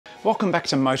Welcome back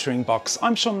to MotoringBox.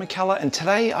 I'm Sean McKellar and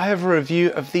today I have a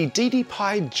review of the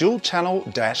DDPAI dual channel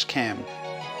dash cam.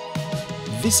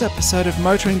 This episode of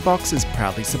MotoringBox is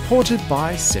proudly supported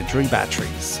by Century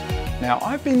Batteries. Now,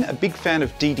 I've been a big fan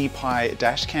of DDPAI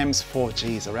dash cams for,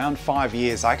 around 5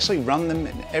 years. I actually run them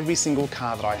in every single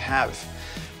car that I have.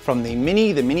 From the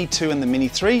Mini 2 and the Mini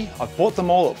 3, I've bought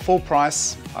them all at full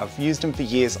price. I've used them for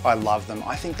years, I love them.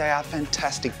 I think they are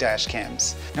fantastic dash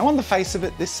cams. Now on the face of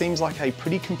it, this seems like a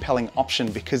pretty compelling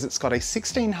option because it's got a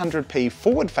 1600p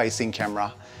forward-facing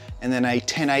camera and then a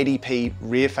 1080p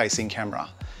rear-facing camera.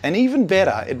 And even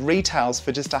better, it retails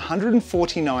for just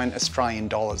 149 Australian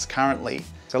dollars currently.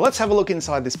 So let's have a look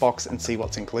inside this box and see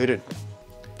what's included.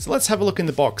 So let's have a look in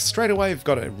the box. Straight away, we've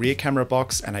got a rear camera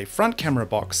box and a front camera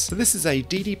box. So this is a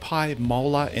DDPAI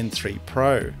Mola N3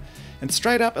 Pro. And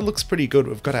straight up, it looks pretty good.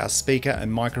 We've got our speaker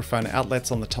and microphone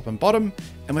outlets on the top and bottom,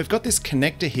 and we've got this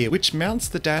connector here, which mounts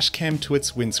the dash cam to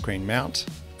its windscreen mount.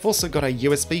 We've also got a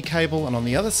USB cable, and on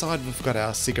the other side, we've got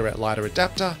our cigarette lighter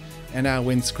adapter and our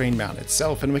windscreen mount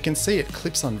itself. And we can see it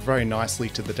clips on very nicely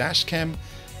to the dash cam,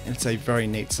 and it's a very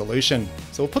neat solution.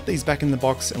 So we'll put these back in the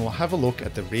box and we'll have a look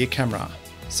at the rear camera.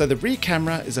 So the rear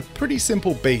camera is a pretty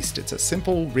simple beast. It's a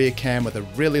simple rear cam with a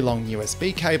really long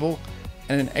USB cable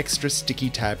and an extra sticky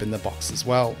tab in the box as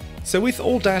well. So with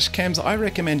all dash cams, I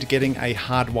recommend getting a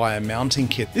hardwire mounting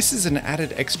kit. This is an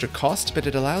added extra cost, but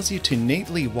it allows you to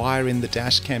neatly wire in the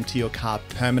dash cam to your car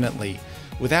permanently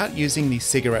without using the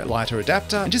cigarette lighter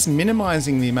adapter and just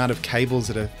minimizing the amount of cables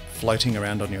that are floating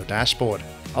around on your dashboard.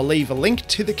 I'll leave a link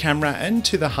to the camera and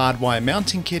to the hardwire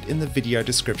mounting kit in the video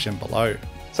description below.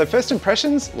 So first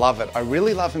impressions, love it. I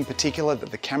really love in particular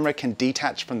that the camera can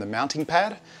detach from the mounting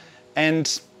pad.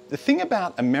 And the thing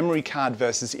about a memory card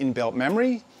versus inbuilt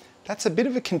memory, that's a bit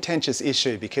of a contentious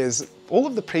issue because all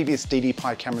of the previous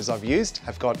DDPAI cameras I've used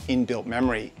have got inbuilt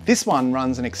memory. This one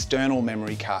runs an external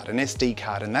memory card, an SD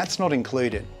card, and that's not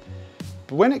included.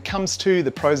 But when it comes to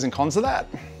the pros and cons of that,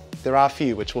 there are a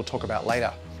few which we'll talk about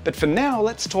later. But for now,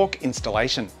 let's talk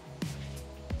installation.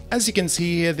 As you can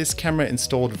see here, this camera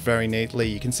installed very neatly.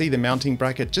 You can see the mounting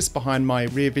bracket just behind my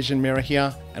rear vision mirror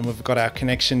here, and we've got our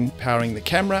connection powering the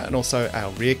camera and also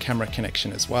our rear camera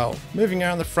connection as well. Moving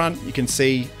around the front, you can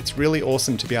see it's really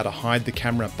awesome to be able to hide the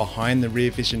camera behind the rear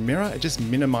vision mirror. It just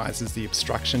minimizes the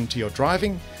obstruction to your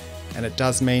driving, and it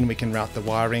does mean we can route the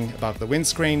wiring above the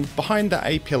windscreen, behind the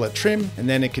A-pillar trim, and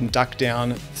then it can duct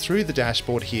down through the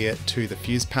dashboard here to the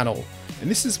fuse panel. And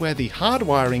this is where the hard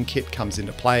wiring kit comes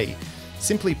into play.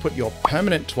 Simply put your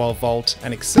permanent 12 volt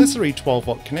and accessory 12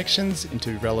 volt connections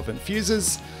into relevant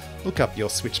fuses, look up your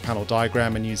switch panel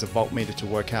diagram and use a voltmeter to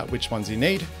work out which ones you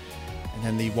need. And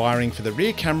then the wiring for the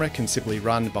rear camera can simply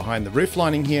run behind the roof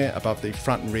lining here above the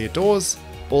front and rear doors,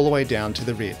 all the way down to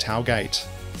the rear tailgate.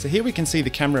 So here we can see the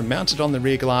camera mounted on the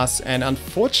rear glass, and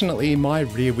unfortunately my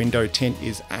rear window tint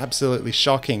is absolutely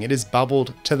shocking. It is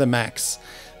bubbled to the max,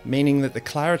 meaning that the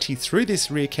clarity through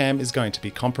this rear cam is going to be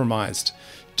compromised.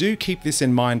 Do keep this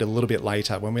in mind a little bit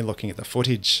later when we're looking at the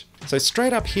footage. So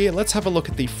straight up here, let's have a look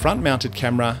at the front mounted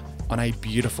camera on a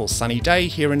beautiful sunny day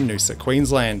here in Noosa,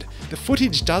 Queensland. The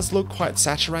footage does look quite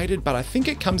saturated, but I think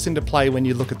it comes into play when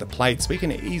you look at the plates. We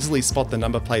can easily spot the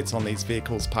number plates on these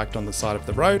vehicles parked on the side of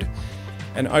the road.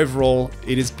 And overall,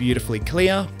 it is beautifully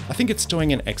clear. I think it's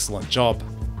doing an excellent job.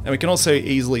 And we can also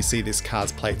easily see this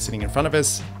car's plate sitting in front of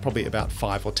us, probably about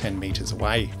 5 or 10 meters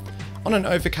away. On an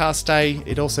overcast day,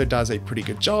 it also does a pretty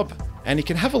good job, and you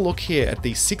can have a look here at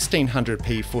the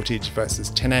 1600p footage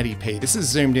versus 1080p. This is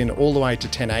zoomed in all the way to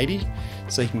 1080,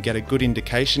 so you can get a good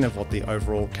indication of what the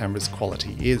overall camera's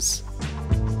quality is.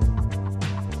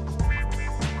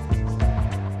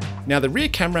 Now the rear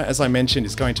camera, as I mentioned,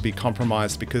 is going to be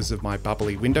compromised because of my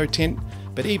bubbly window tint,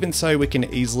 but even so we can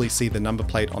easily see the number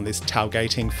plate on this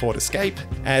tailgating Ford Escape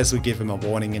as we give him a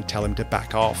warning and tell him to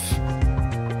back off.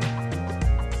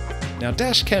 Now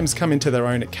dash cams come into their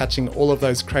own at catching all of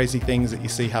those crazy things that you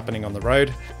see happening on the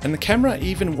road, and the camera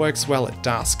even works well at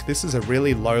dusk. This is a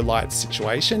really low light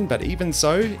situation, but even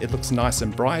so, it looks nice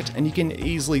and bright, and you can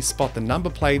easily spot the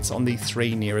number plates on the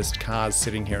 3 nearest cars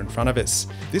sitting here in front of us.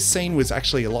 This scene was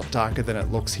actually a lot darker than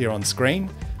it looks here on screen,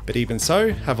 but even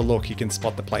so, have a look, you can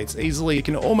spot the plates easily. You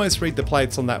can almost read the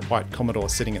plates on that white Commodore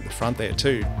sitting at the front there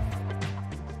too.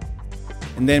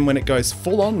 And then when it goes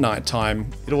full on nighttime,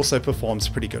 it also performs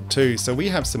pretty good too. So we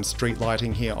have some street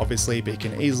lighting here obviously, but you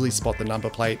can easily spot the number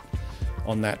plate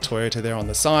on that Toyota there on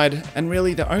the side. And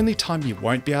really the only time you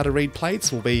won't be able to read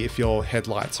plates will be if your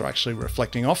headlights are actually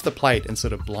reflecting off the plate and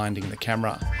sort of blinding the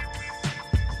camera.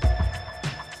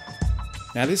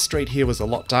 Now this street here was a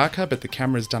lot darker, but the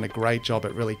camera's done a great job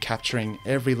at really capturing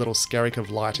every little skerrick of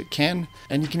light it can,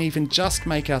 and you can even just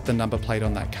make out the number plate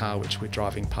on that car which we're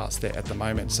driving past there at the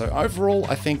moment. So overall,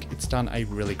 I think it's done a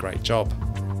really great job.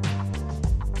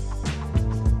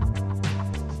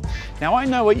 Now I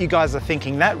know what you guys are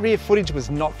thinking, that rear footage was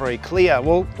not very clear.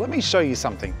 Well, let me show you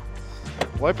something.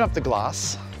 We'll open up the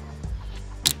glass.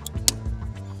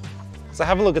 So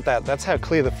have a look at that, that's how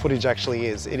clear the footage actually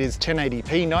is. It is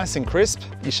 1080p, nice and crisp.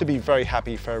 You should be very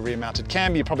happy for a rear mounted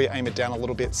cam. You probably aim it down a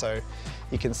little bit so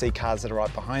you can see cars that are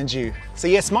right behind you. So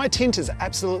yes, my tint is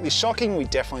absolutely shocking. We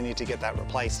definitely need to get that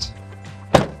replaced.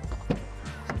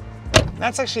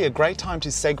 That's actually a great time to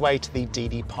segue to the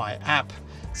DDPAI app.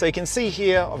 So you can see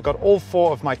here, I've got all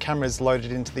 4 of my cameras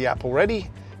loaded into the app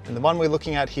already. And the one we're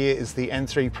looking at here is the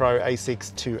N3 Pro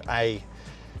A6 IIa.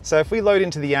 So if we load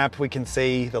into the app, we can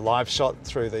see the live shot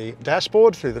through the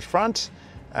dashboard, through the front.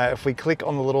 If we click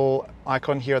on the little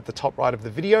icon here at the top right of the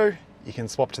video, you can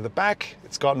swap to the back.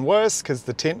 It's gotten worse because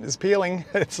the tint is peeling.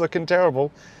 It's looking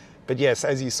terrible. But yes,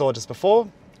 as you saw just before,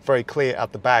 very clear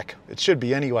at the back. It should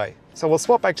be anyway. So we'll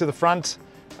swap back to the front.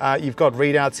 You've got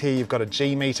readouts here, you've got a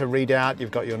G meter readout,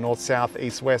 you've got your north, south,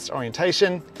 east, west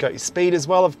orientation, you've got your speed as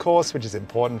well, of course, which is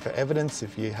important for evidence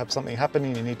if you have something happen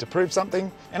and you need to prove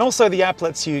something. And also the app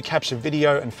lets you capture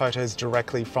video and photos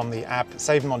directly from the app,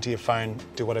 save them onto your phone,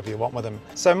 do whatever you want with them.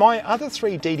 So my other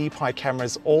 3 DDPAI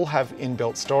cameras all have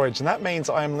inbuilt storage, and that means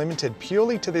I am limited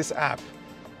purely to this app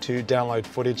to download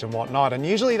footage and whatnot. And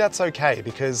usually that's okay,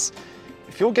 because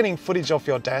if you're getting footage off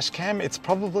your dash cam, it's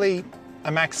probably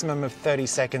a maximum of 30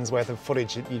 seconds worth of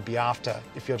footage that you'd be after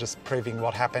if you're just proving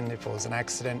what happened, if it was an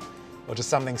accident or just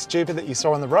something stupid that you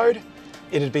saw on the road,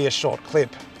 it'd be a short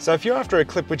clip. So if you're after a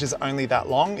clip which is only that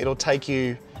long, it'll take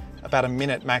you about a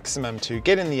minute maximum to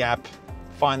get in the app,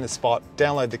 find the spot,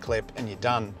 download the clip, and you're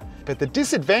done. But the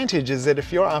disadvantage is that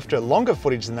if you're after longer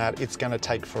footage than that, it's gonna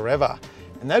take forever.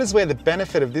 And that is where the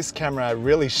benefit of this camera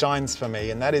really shines for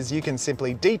me, and that is you can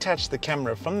simply detach the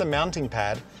camera from the mounting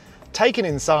pad, take it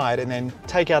inside, and then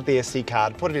take out the SD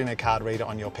card, put it in a card reader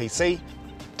on your PC,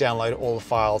 download all the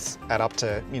files at up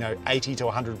to 80 to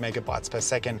 100 megabytes per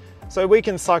second. So we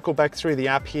can cycle back through the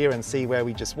app here and see where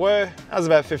we just were. That was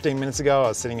about 15 minutes ago, I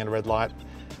was sitting at a red light.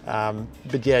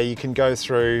 But yeah, you can go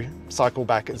through, cycle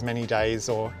back as many days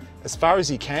or as far as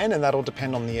you can, and that'll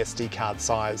depend on the SD card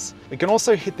size. We can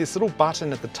also hit this little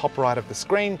button at the top right of the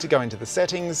screen to go into the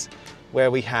settings,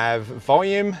 where we have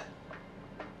volume,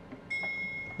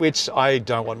 which I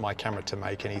don't want my camera to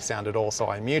make any sound at all, so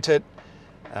I mute it.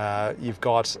 You've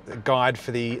got a guide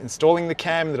for installing the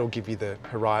cam that'll give you the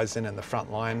horizon and the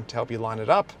front line to help you line it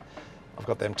up. I've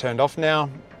got them turned off now.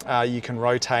 You can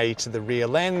rotate the rear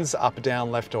lens up,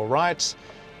 down, left or right.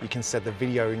 You can set the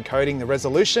video encoding, the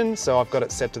resolution. So I've got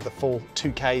it set to the full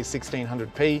 2K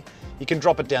 1600p. You can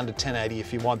drop it down to 1080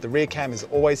 if you want. The rear cam is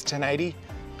always 1080,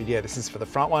 but yeah, this is for the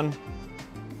front one.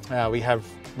 We have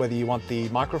whether you want the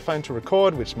microphone to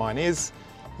record, which mine is.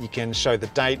 You can show the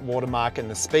date, watermark,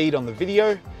 and the speed on the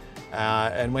video.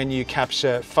 And when you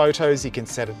capture photos, you can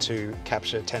set it to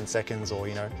capture 10 seconds or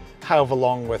however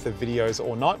long worth of videos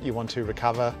or not you want to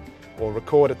recover or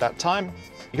record at that time.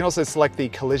 You can also select the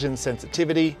collision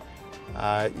sensitivity.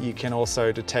 You can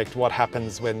also detect what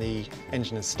happens when the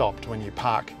engine is stopped when you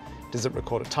park. Does it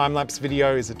record a time-lapse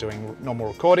video? Is it doing normal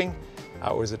recording?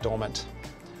 Or is it dormant?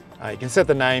 You can set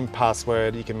the name,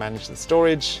 password, you can manage the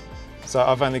storage. So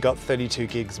I've only got 32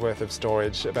 gigs worth of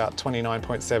storage, about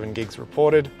 29.7 gigs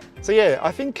reported. So yeah,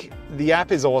 I think the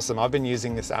app is awesome. I've been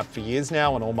using this app for years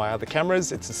now on all my other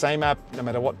cameras. It's the same app no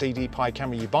matter what DDPAI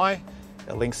camera you buy.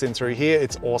 It links in through here.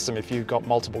 It's awesome if you've got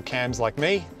multiple cams like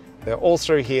me. They're all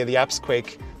through here. The app's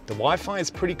quick. The Wi-Fi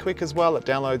is pretty quick as well. It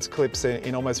downloads clips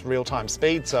in almost real-time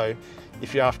speed. So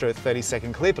if you're after a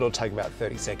 30-second clip, it'll take about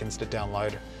 30 seconds to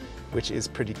download, which is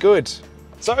pretty good.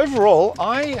 So overall,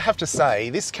 I have to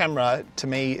say this camera to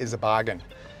me is a bargain.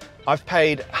 I've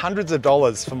paid hundreds of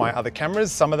dollars for my other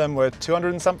cameras. Some of them were 200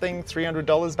 and something,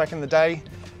 $300 back in the day.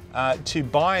 To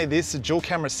buy this dual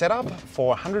camera setup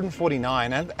for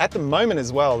 $149, and at the moment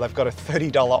as well, they've got a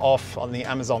 $30 off on the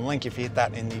Amazon link if you hit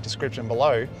that in the description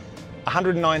below.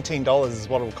 $119 is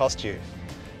what it'll cost you.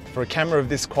 For a camera of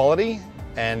this quality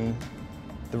and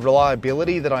the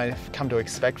reliability that I've come to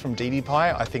expect from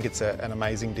DDPAI, I think it's an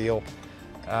amazing deal.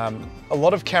 A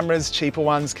lot of cameras, cheaper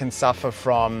ones, can suffer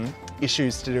from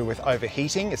issues to do with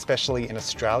overheating, especially in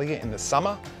Australia in the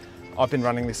summer. I've been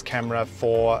running this camera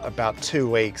for about 2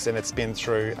 weeks and it's been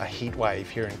through a heat wave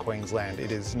here in Queensland.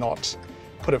 It is not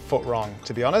put a foot wrong,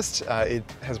 to be honest. It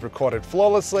has recorded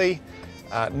flawlessly,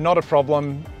 not a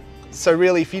problem. So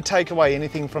really, if you take away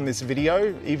anything from this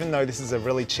video, even though this is a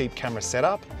really cheap camera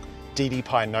setup,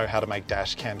 DDPAI know how to make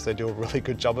dash cams. They do a really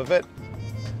good job of it.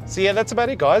 So yeah, that's about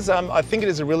it, guys. I think it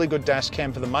is a really good dash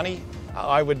cam for the money.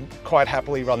 I would quite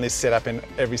happily run this setup in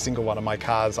every single one of my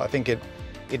cars. I think it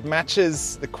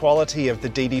matches the quality of the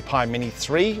DDPAI Mini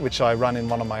 3, which I run in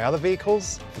one of my other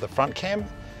vehicles for the front cam.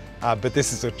 But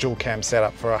this is a dual cam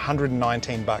setup for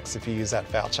 119 bucks if you use that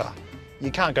voucher. You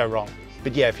can't go wrong.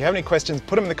 But yeah, if you have any questions,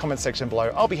 put them in the comment section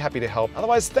below. I'll be happy to help.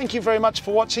 Otherwise, thank you very much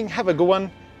for watching. Have a good one,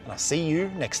 and I'll see you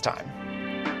next time.